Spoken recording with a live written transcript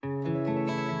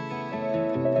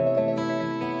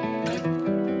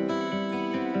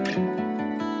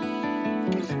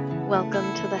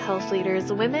Welcome to the Health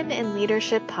Leaders Women in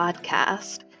Leadership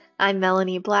podcast. I'm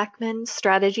Melanie Blackman,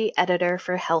 Strategy Editor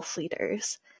for Health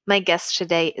Leaders. My guest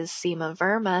today is Seema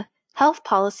Verma, Health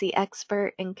Policy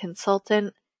Expert and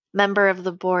Consultant, member of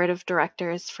the Board of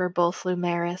Directors for both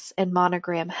Lumeris and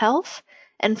Monogram Health,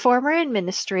 and former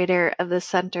Administrator of the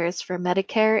Centers for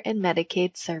Medicare and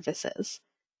Medicaid Services.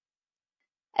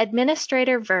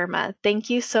 Administrator Verma, thank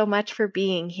you so much for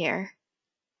being here.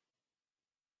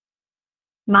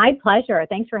 My pleasure.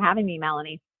 Thanks for having me,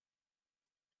 Melanie.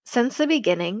 Since the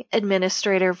beginning,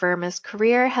 Administrator Verma's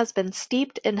career has been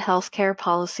steeped in healthcare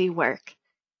policy work.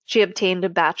 She obtained a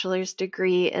bachelor's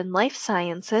degree in life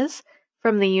sciences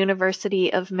from the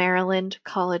University of Maryland,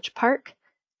 College Park,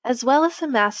 as well as a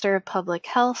Master of Public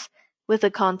Health with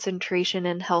a concentration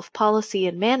in health policy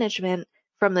and management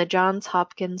from the Johns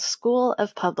Hopkins School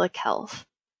of Public Health.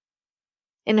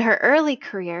 In her early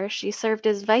career, she served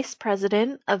as Vice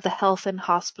President of the Health and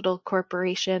Hospital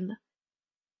Corporation.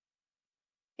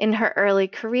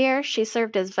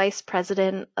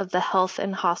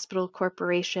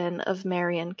 of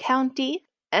Marion County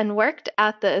and worked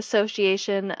at the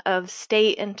Association of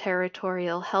State and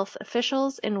Territorial Health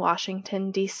Officials in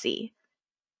Washington, D.C.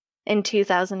 In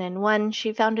 2001,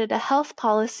 she founded a health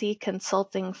policy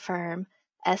consulting firm,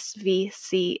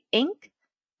 SVC Inc.,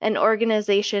 an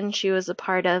organization she was a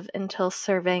part of until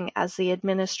serving as the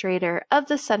administrator of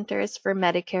the Centers for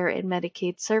Medicare and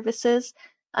Medicaid Services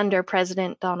under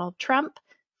President Donald Trump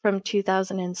from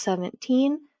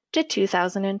 2017 to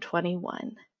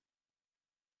 2021.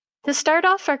 To start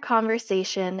off our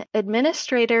conversation,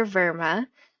 Administrator Verma,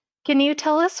 can you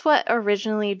tell us what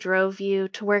originally drove you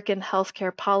to work in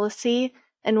healthcare policy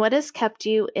and what has kept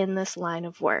you in this line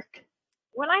of work?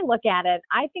 When I look at it,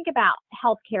 I think about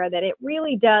healthcare that it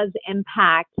really does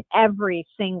impact every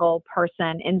single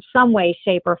person in some way,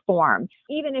 shape, or form.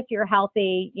 Even if you're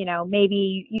healthy,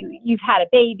 maybe you've had a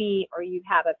baby or you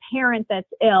have a parent that's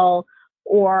ill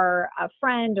or a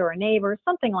friend or a neighbor,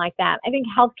 something like that. I think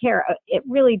healthcare, it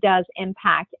really does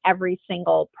impact every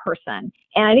single person.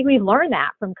 And I think we've learned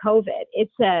that from COVID.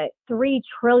 It's a $3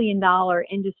 trillion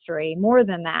industry, more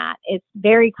than that. It's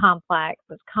very complex,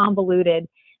 it's convoluted.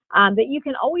 That you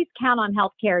can always count on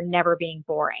healthcare never being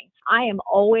boring. I am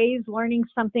always learning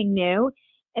something new.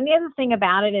 And the other thing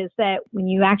about it is that when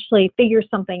you actually figure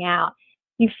something out,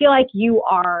 you feel like you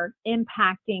are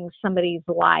impacting somebody's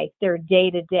life, their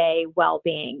day-to-day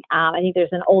well-being. I think there's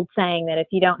an old saying that if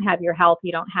you don't have your health,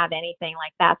 you don't have anything.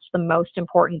 Like that's the most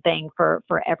important thing for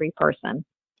every person.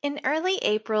 In early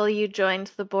April, you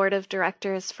joined the board of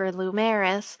directors for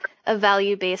Lumeris, a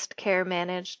value-based care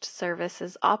managed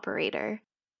services operator.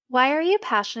 Why are you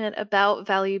passionate about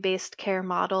value-based care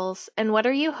models, and what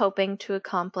are you hoping to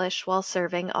accomplish while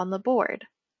serving on the board?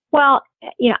 Well,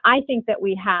 I think that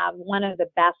we have one of the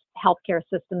best healthcare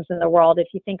systems in the world. If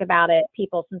you think about it,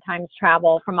 people sometimes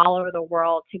travel from all over the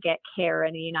world to get care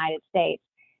in the United States.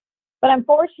 But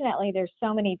unfortunately, there's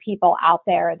so many people out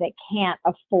there that can't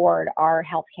afford our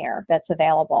healthcare that's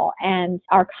available. And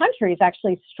our country is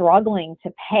actually struggling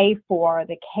to pay for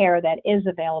the care that is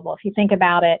available. If you think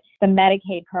about it, the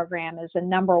Medicaid program is a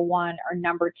number one or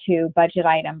number two budget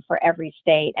item for every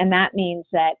state. And that means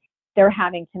that they're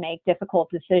having to make difficult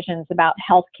decisions about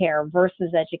healthcare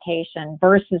versus education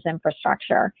versus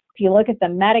infrastructure. If you look at the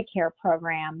Medicare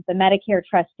program, the Medicare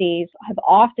trustees have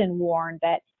often warned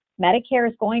that Medicare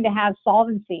is going to have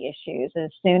solvency issues as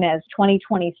soon as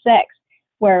 2026,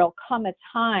 where it'll come a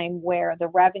time where the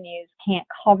revenues can't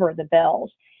cover the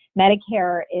bills.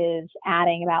 Medicare is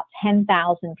adding about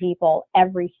 10,000 people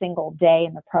every single day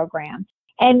in the program.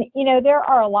 And, there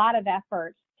are a lot of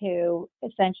efforts to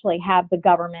essentially have the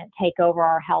government take over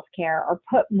our healthcare or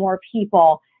put more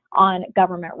people on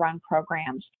government-run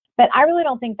programs. But I really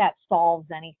don't think that solves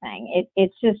anything.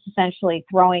 It's just essentially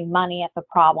throwing money at the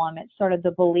problem. It's sort of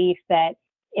the belief that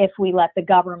if we let the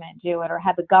government do it or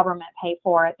have the government pay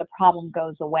for it, the problem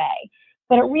goes away.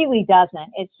 But it really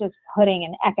doesn't. It's just putting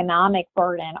an economic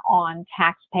burden on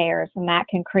taxpayers, and that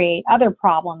can create other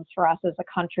problems for us as a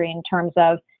country in terms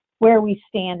of where we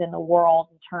stand in the world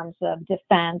in terms of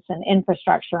defense and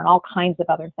infrastructure and all kinds of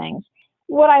other things.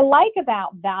 What I like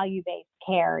about value-based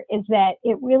care is that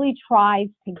it really tries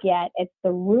to get at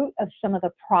the root of some of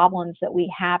the problems that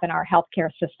we have in our healthcare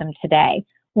system today.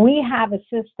 We have a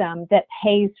system that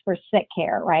pays for sick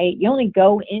care, right? You only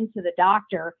go into the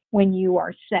doctor when you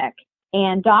are sick,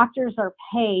 and doctors are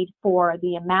paid for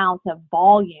the amount of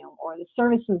volume or the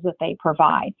services that they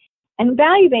provide. And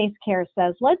value-based care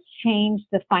says, let's change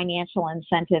the financial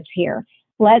incentives here.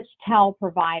 Let's tell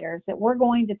providers that we're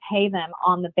going to pay them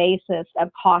on the basis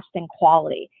of cost and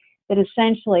quality, that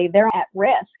essentially they're at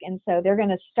risk. And so they're going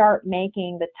to start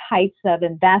making the types of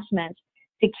investments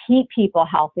to keep people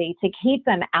healthy, to keep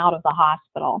them out of the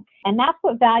hospital. And that's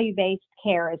what value-based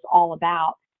care is all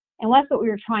about. And that's what we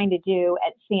were trying to do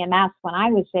at CMS when I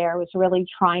was there, was really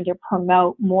trying to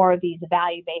promote more of these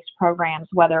value-based programs,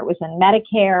 whether it was in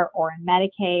Medicare or in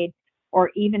Medicaid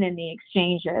or even in the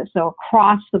exchanges. So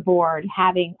across the board,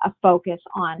 having a focus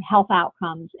on health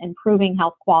outcomes, improving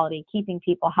health quality, keeping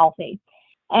people healthy.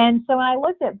 And so when I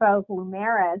looked at both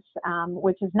Lumeris,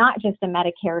 which is not just a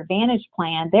Medicare Advantage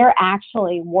plan, they're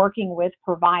actually working with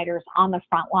providers on the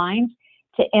front lines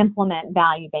to implement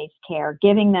value-based care,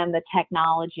 giving them the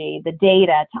technology, the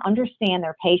data to understand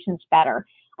their patients better,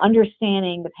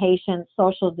 understanding the patient's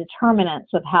social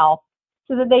determinants of health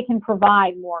so that they can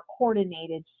provide more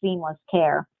coordinated, seamless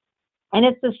care. And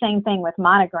it's the same thing with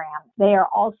Monogram. They are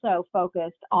also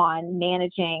focused on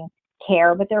managing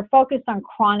care, but they're focused on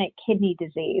chronic kidney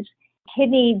disease.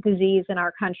 Kidney disease in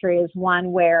our country is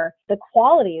one where the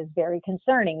quality is very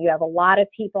concerning. You have a lot of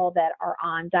people that are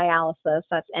on dialysis,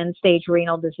 that's end-stage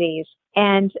renal disease,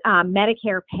 and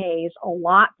Medicare pays a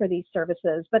lot for these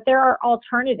services, but there are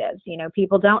alternatives. You know,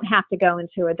 people don't have to go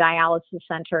into a dialysis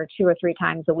center 2 or 3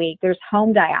 times a week. There's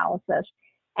home dialysis.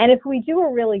 And if we do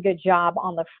a really good job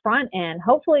on the front end,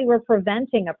 hopefully we're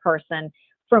preventing a person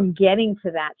from getting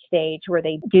to that stage where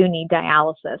they do need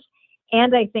dialysis.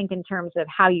 And I think in terms of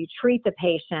how you treat the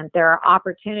patient, there are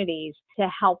opportunities to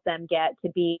help them get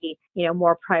to be,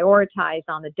 more prioritized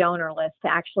on the donor list to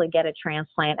actually get a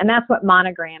transplant. And that's what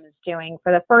Monogram is doing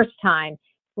for the first time,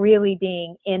 really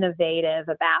being innovative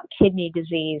about kidney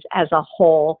disease as a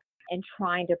whole and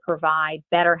trying to provide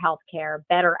better health care,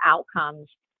 better outcomes,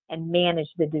 and manage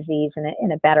the disease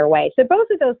in a better way. So both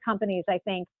of those companies, I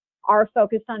think, are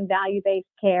focused on value-based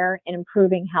care and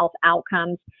improving health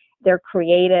outcomes. They're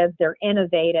creative, they're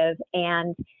innovative,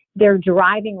 and they're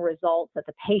driving results at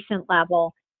the patient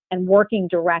level and working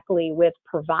directly with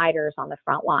providers on the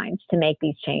front lines to make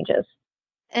these changes.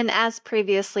 And as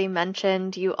previously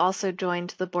mentioned, you also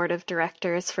joined the board of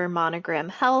directors for Monogram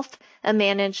Health, a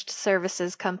managed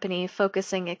services company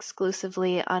focusing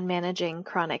exclusively on managing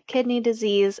chronic kidney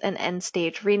disease and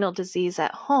end-stage renal disease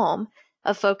at home,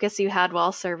 a focus you had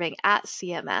while serving at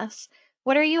CMS.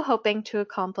 What are you hoping to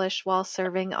accomplish while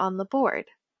serving on the board?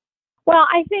 Well,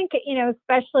 I think,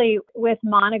 especially with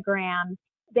Monogram,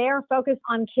 they're focused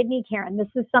on kidney care. And this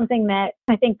is something that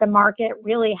I think the market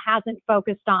really hasn't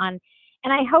focused on.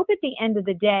 And I hope at the end of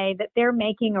the day that they're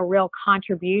making a real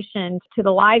contribution to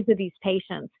the lives of these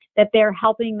patients, that they're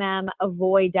helping them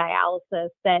avoid dialysis,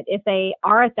 that if they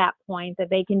are at that point,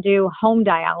 that they can do home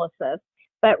dialysis.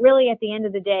 But really, at the end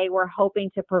of the day, we're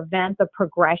hoping to prevent the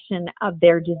progression of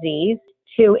their disease,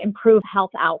 to improve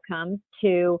health outcomes,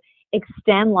 to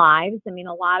extend lives. I mean,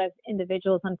 a lot of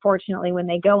individuals, unfortunately, when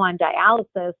they go on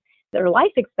dialysis, their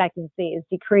life expectancy is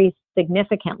decreased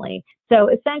significantly. So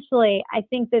essentially, I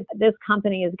think that this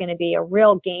company is going to be a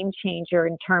real game changer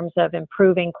in terms of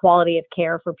improving quality of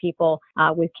care for people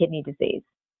with kidney disease.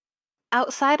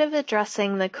 Outside of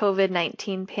addressing the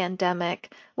COVID-19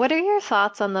 pandemic, what are your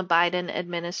thoughts on the Biden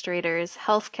administrator's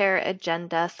healthcare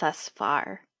agenda thus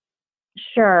far?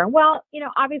 Sure. Well,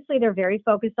 obviously they're very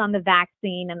focused on the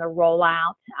vaccine and the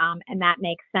rollout, and that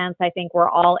makes sense. I think we're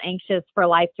all anxious for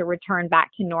life to return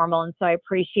back to normal, and so I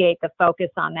appreciate the focus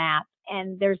on that.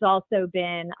 And there's also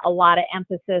been a lot of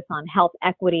emphasis on health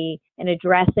equity and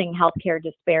addressing healthcare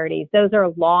disparities. Those are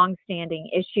long-standing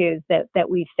issues that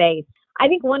we face. I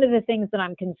think one of the things that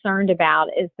I'm concerned about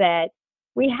is that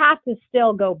we have to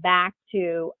still go back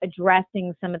to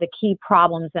addressing some of the key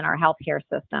problems in our healthcare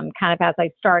system. Kind of as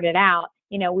I started out,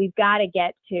 we've got to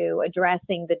get to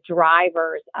addressing the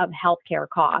drivers of healthcare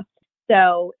costs.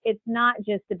 So it's not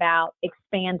just about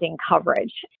expanding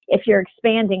coverage. If you're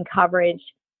expanding coverage,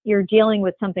 you're dealing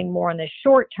with something more in the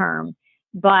short term.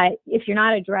 But if you're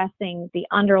not addressing the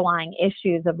underlying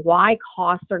issues of why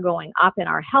costs are going up in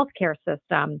our healthcare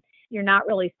system, you're not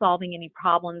really solving any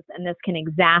problems, and this can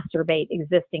exacerbate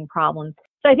existing problems.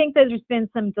 So I think there's been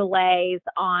some delays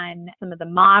on some of the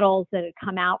models that had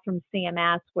come out from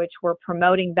CMS, which were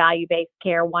promoting value-based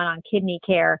care, one on kidney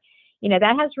care.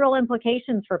 That has real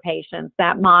implications for patients.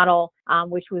 That model,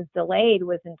 which was delayed,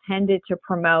 was intended to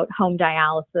promote home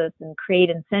dialysis and create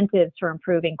incentives for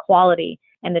improving quality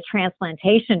and the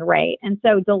transplantation rate. And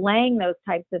so delaying those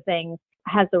types of things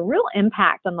has a real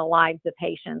impact on the lives of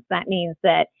patients. That means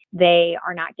that they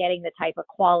are not getting the type of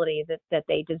quality that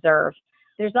they deserve.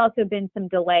 There's also been some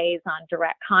delays on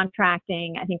direct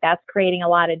contracting. I think that's creating a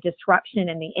lot of disruption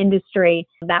in the industry.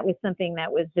 That was something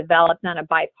that was developed on a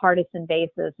bipartisan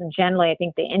basis. And generally, I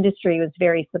think the industry was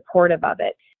very supportive of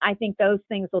it. I think those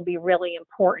things will be really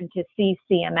important to see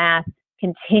CMS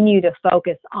continue to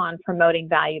focus on promoting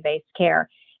value-based care.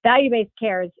 Value-based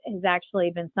care has actually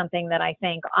been something that I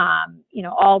think,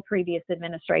 all previous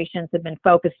administrations have been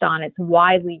focused on. It's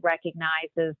widely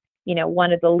recognized as,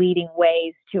 one of the leading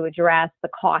ways to address the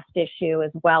cost issue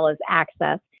as well as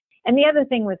access. And the other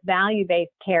thing with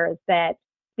value-based care is that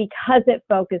because it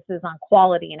focuses on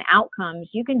quality and outcomes,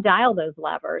 you can dial those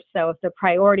levers. So if the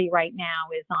priority right now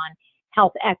is on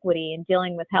health equity and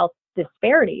dealing with health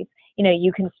disparities,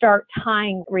 you can start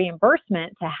tying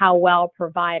reimbursement to how well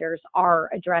providers are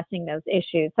addressing those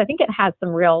issues. So I think it has some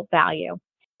real value.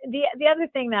 The other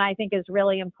thing that I think is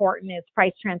really important is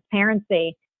price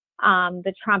transparency.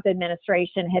 The Trump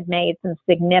administration had made some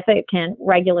significant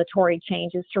regulatory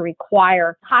changes to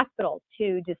require hospitals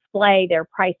to display their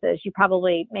prices. You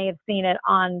probably may have seen it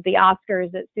on the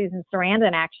Oscars that Susan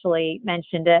Sarandon actually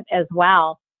mentioned it as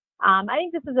well. I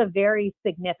think this is a very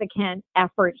significant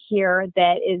effort here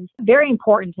that is very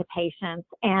important to patients.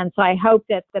 And so I hope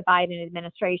that the Biden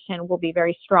administration will be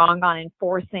very strong on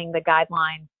enforcing the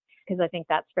guidelines, because I think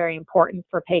that's very important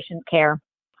for patient care.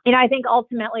 I think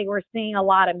ultimately we're seeing a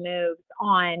lot of moves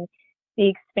on the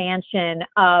expansion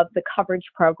of the coverage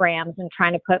programs and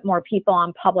trying to put more people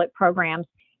on public programs.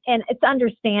 And it's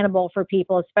understandable for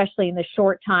people, especially in the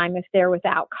short time, if they're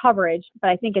without coverage. But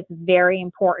I think it's very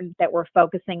important that we're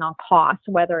focusing on costs,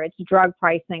 whether it's drug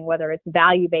pricing, whether it's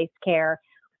value-based care,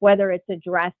 whether it's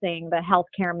addressing the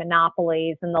healthcare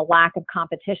monopolies and the lack of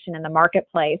competition in the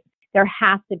marketplace. There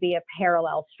has to be a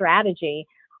parallel strategy.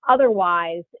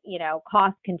 Otherwise,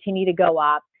 costs continue to go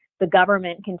up. The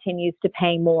government continues to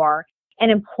pay more, and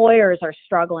employers are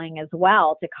struggling as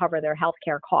well to cover their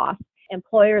healthcare costs.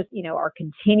 Employers, are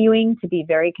continuing to be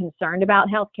very concerned about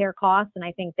healthcare costs, and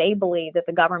I think they believe that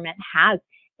the government has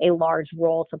a large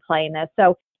role to play in this.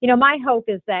 So, my hope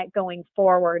is that going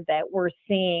forward that we're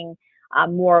seeing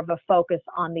more of a focus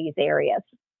on these areas.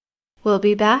 We'll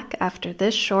be back after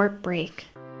this short break.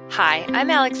 Hi, I'm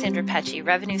Alexandra Pecci,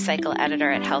 Revenue Cycle Editor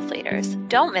at Health Leaders.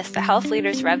 Don't miss the Health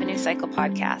Leaders Revenue Cycle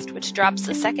podcast, which drops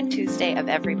the second Tuesday of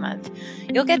every month.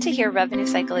 You'll get to hear Revenue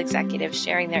Cycle executives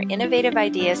sharing their innovative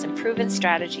ideas and proven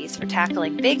strategies for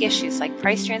tackling big issues like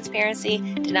price transparency,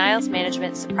 denials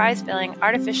management, surprise billing,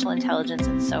 artificial intelligence,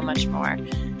 and so much more.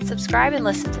 Subscribe and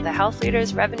listen to the Health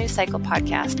Leaders Revenue Cycle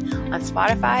podcast on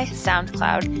Spotify,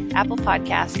 SoundCloud, Apple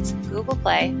Podcasts, Google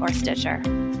Play, or Stitcher.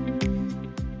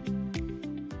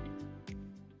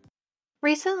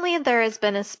 Recently, there has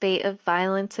been a spate of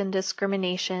violence and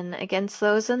discrimination against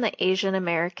those in the Asian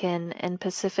American and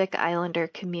Pacific Islander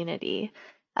community.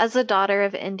 As a daughter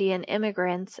of Indian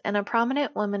immigrants and a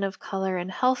prominent woman of color in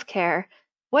healthcare,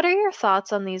 what are your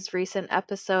thoughts on these recent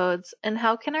episodes, and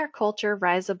how can our culture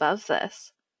rise above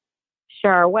this?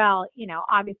 Sure. Well,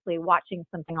 obviously watching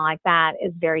something like that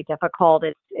is very difficult.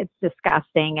 It's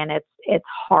disgusting, and it's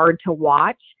hard to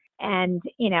watch. And,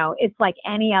 it's like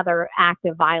any other act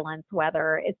of violence,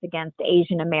 whether it's against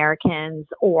Asian Americans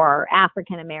or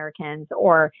African Americans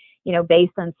or,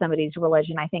 based on somebody's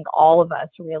religion. I think all of us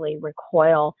really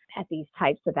recoil at these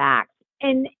types of acts.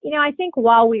 And, I think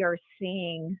while we are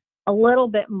seeing a little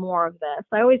bit more of this,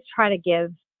 I always try to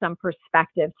give some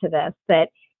perspective to this, that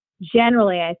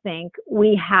generally, I think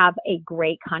we have a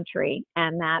great country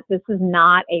and that this is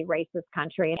not a racist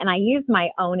country. And I use my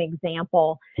own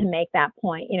example to make that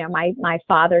point. My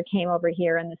father came over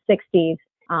here in the 60s,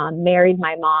 married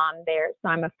my mom there. So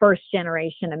I'm a first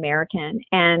generation American.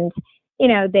 And,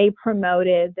 they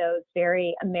promoted those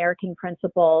very American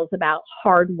principles about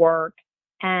hard work.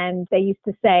 And they used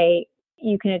to say,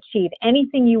 you can achieve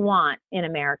anything you want in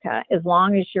America as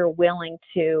long as you're willing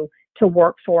to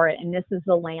work for it. And this is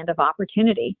the land of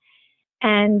opportunity.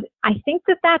 And I think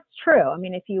that that's true. I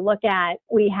mean, if you look at,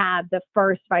 we have the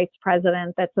first vice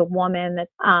president that's a woman that's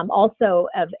also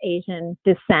of Asian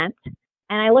descent.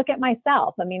 And I look at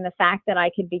myself. I mean, the fact that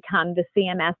I could become the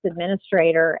CMS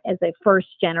administrator as a first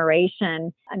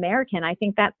generation American, I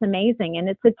think that's amazing. And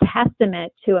it's a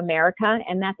testament to America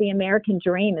and that the American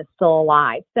dream is still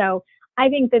alive. So I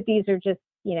think that these are just,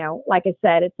 like I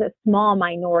said, it's a small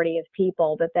minority of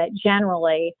people that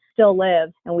generally still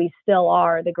live, and we still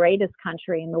are the greatest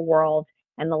country in the world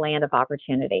and the land of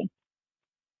opportunity.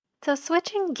 So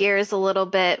switching gears a little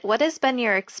bit, what has been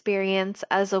your experience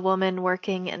as a woman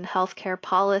working in healthcare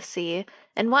policy,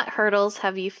 and what hurdles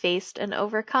have you faced and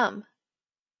overcome?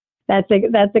 That's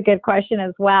a good question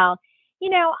as well.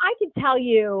 I could tell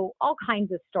you all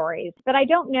kinds of stories, but I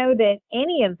don't know that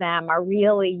any of them are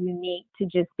really unique to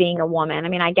just being a woman. I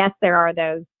mean, I guess there are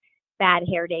those bad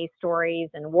hair day stories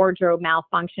and wardrobe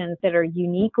malfunctions that are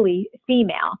uniquely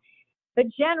female. But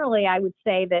generally, I would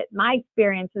say that my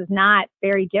experience is not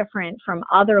very different from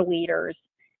other leaders,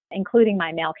 including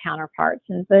my male counterparts.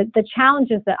 And the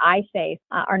challenges that I face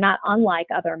are not unlike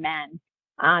other men.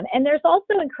 And there's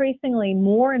also increasingly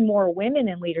more and more women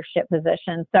in leadership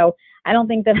positions. So I don't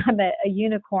think that I'm a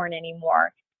unicorn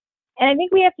anymore. And I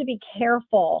think we have to be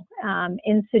careful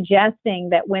in suggesting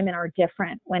that women are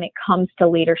different when it comes to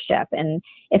leadership. And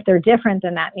if they're different,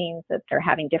 then that means that they're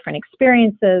having different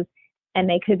experiences and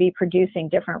they could be producing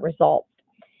different results.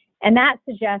 And that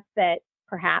suggests that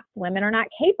perhaps women are not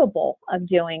capable of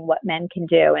doing what men can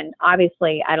do. And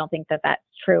obviously, I don't think that that's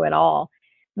true at all.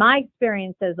 My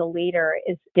experience as a leader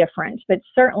is different, but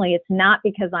certainly it's not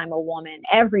because I'm a woman.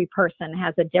 Every person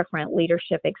has a different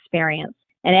leadership experience,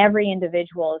 and every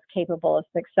individual is capable of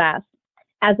success.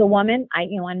 As a woman, I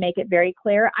want to make it very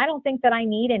clear, I don't think that I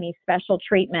need any special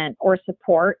treatment or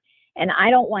support, and I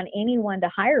don't want anyone to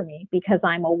hire me because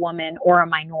I'm a woman or a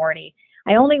minority.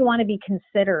 I only want to be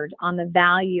considered on the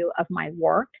value of my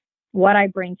work, what I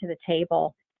bring to the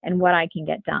table, and what I can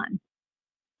get done.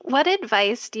 What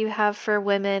advice do you have for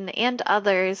women and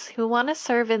others who want to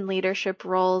serve in leadership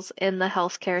roles in the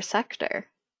healthcare sector?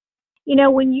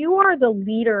 When you are the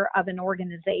leader of an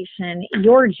organization,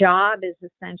 your job is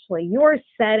essentially you're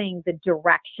setting the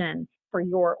direction for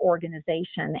your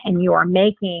organization, and you are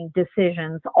making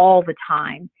decisions all the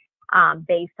time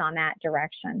based on that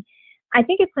direction. I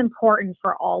think it's important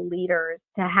for all leaders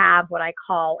to have what I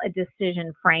call a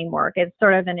decision framework. It's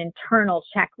sort of an internal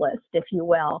checklist, if you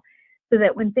will, so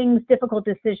that when difficult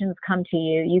decisions come to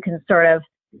you, you can sort of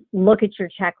look at your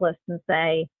checklist and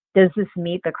say, does this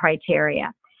meet the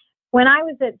criteria? When I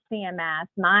was at CMS,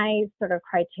 my sort of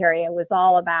criteria was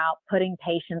all about putting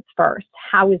patients first.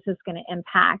 How is this going to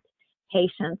impact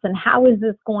patients, and how is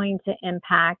this going to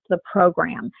impact the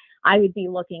program? I would be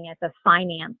looking at the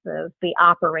finances, the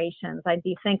operations. I'd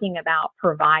be thinking about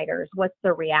providers. What's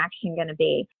the reaction going to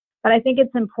be? But I think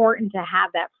it's important to have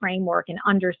that framework and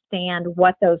understand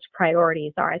what those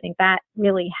priorities are. I think that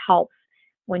really helps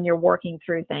when you're working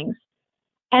through things.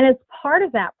 And as part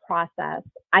of that process,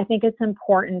 I think it's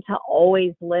important to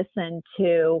always listen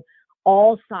to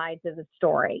all sides of the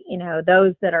story,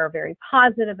 those that are very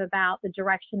positive about the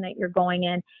direction that you're going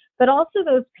in, but also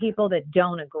those people that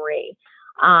don't agree.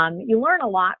 You learn a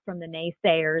lot from the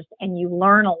naysayers, and you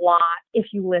learn a lot if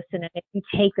you listen and if you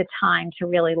take the time to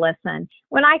really listen.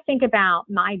 When I think about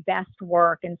my best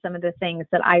work and some of the things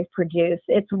that I've produced,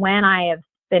 it's when I have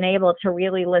been able to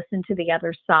really listen to the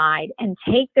other side and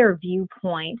take their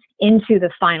viewpoint into the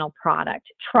final product,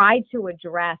 try to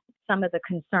address some of the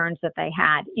concerns that they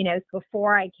had.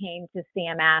 Before I came to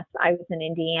CMS, I was in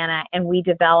Indiana, and we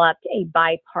developed a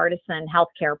bipartisan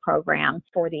healthcare program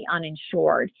for the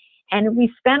uninsured. And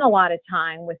we spent a lot of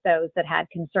time with those that had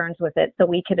concerns with it so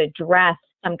we could address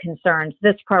some concerns.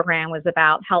 This program was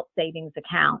about health savings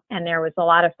account. And there was a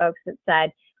lot of folks that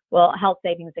said, well, health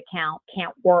savings account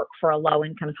can't work for a low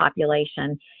income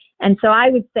population. And so I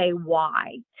would say,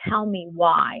 why? Tell me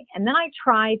why. And then I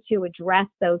try to address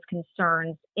those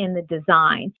concerns in the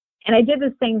design. And I did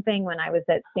the same thing when I was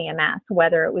at CMS,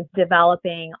 whether it was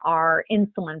developing our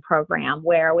insulin program,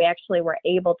 where we actually were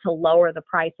able to lower the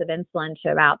price of insulin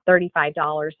to about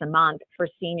 $35 a month for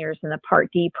seniors in the Part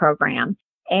D program.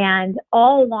 And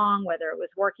all along, whether it was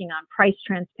working on price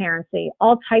transparency,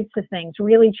 all types of things,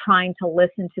 really trying to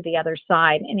listen to the other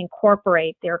side and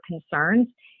incorporate their concerns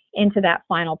into that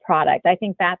final product. I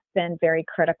think that's been very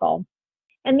critical.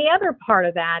 And the other part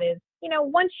of that is,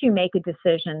 once you make a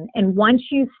decision and once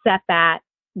you set that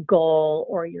goal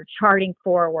or you're charting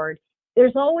forward,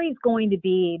 there's always going to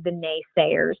be the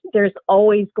naysayers. There's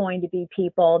always going to be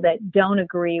people that don't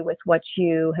agree with what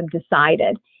you have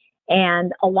decided.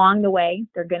 And along the way,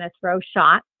 they're going to throw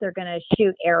shots, they're going to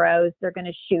shoot arrows, they're going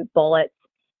to shoot bullets.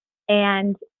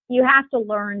 And you have to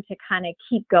learn to kind of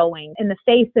keep going in the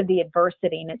face of the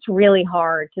adversity. And it's really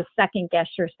hard to second guess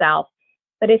yourself.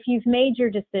 But if you've made your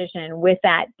decision with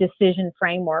that decision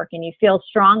framework and you feel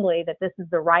strongly that this is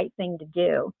the right thing to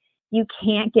do, you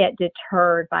can't get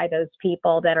deterred by those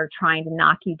people that are trying to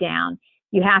knock you down.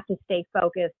 You have to stay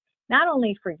focused, not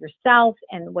only for yourself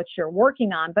and what you're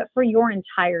working on, but for your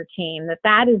entire team.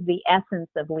 That is the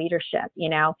essence of leadership,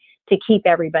 to keep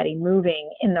everybody moving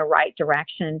in the right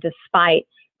direction despite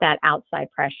that outside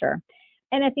pressure.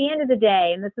 And at the end of the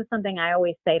day, and this is something I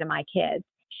always say to my kids,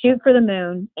 shoot for the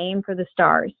moon, aim for the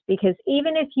stars, because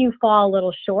even if you fall a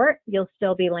little short, you'll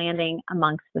still be landing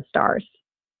amongst the stars.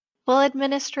 Well,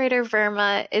 Administrator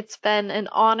Verma, it's been an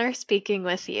honor speaking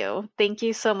with you. Thank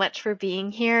you so much for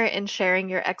being here and sharing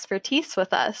your expertise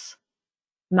with us.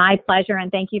 My pleasure,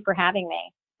 and thank you for having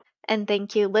me. And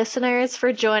thank you, listeners,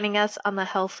 for joining us on the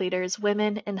Health Leaders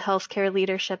Women in Healthcare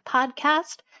Leadership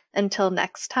podcast. Until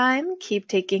next time, keep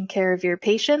taking care of your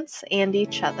patients and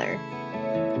each other.